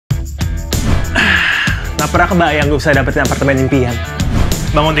Nggak pernah kebayang gue bisa dapetin apartemen impian.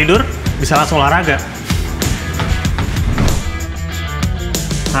 Bangun tidur, bisa langsung olahraga.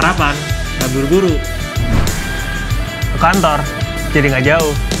 Sarapan, nggak buru-buru. Ke kantor, jadi nggak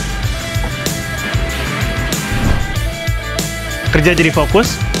jauh. Kerja jadi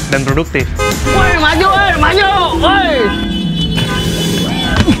fokus dan produktif. Woi, maju, woi, maju, woi.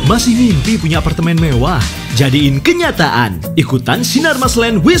 Masih mimpi punya apartemen mewah? Jadiin kenyataan. Ikutan Sinar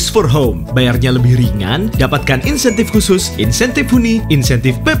Maslen Wish for Home. Bayarnya lebih ringan, dapatkan insentif khusus, insentif huni,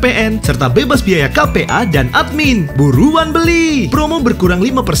 insentif PPN, serta bebas biaya KPA dan admin. Buruan beli! Promo berkurang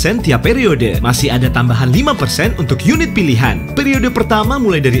 5% tiap periode. Masih ada tambahan 5% untuk unit pilihan. Periode pertama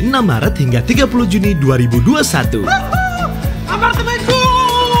mulai dari 6 Maret hingga 30 Juni 2021. Apartemenku!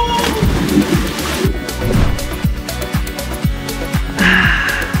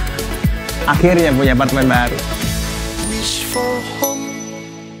 Akhirnya punya apartemen baru. Wish for home.